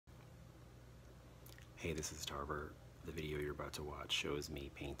Hey, this is Tarver. The video you're about to watch shows me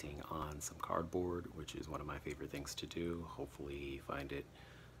painting on some cardboard, which is one of my favorite things to do. Hopefully you find it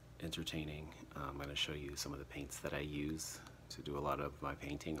entertaining. I'm going to show you some of the paints that I use to do a lot of my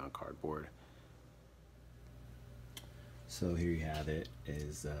painting on cardboard. So here you have it.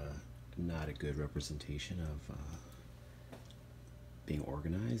 Is not a good representation of being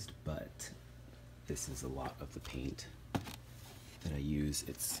organized, but this is a lot of the paint that I use.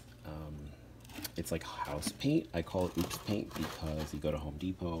 It's like house paint. I call it oops paint because you go to Home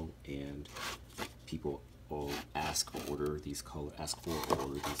Depot and people will ask for order these colors,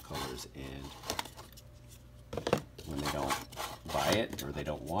 and when they don't buy it or they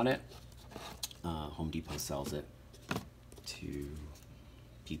don't want it, Home Depot sells it to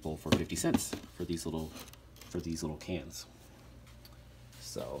people for 50 cents for these little cans.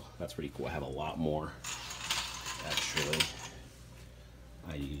 So that's pretty cool. I have a lot more actually.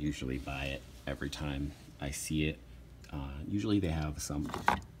 I usually buy it every time I see it. Usually they have some,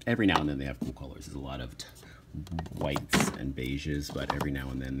 every now and then they have cool colors. There's a lot of whites and beiges, but every now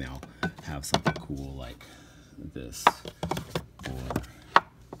and then they'll have something cool like this or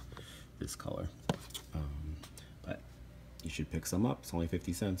this color. But you should pick some up. It's only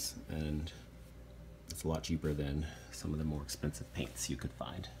 50 cents and it's a lot cheaper than some of the more expensive paints you could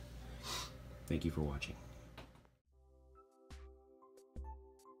find. Thank you for watching.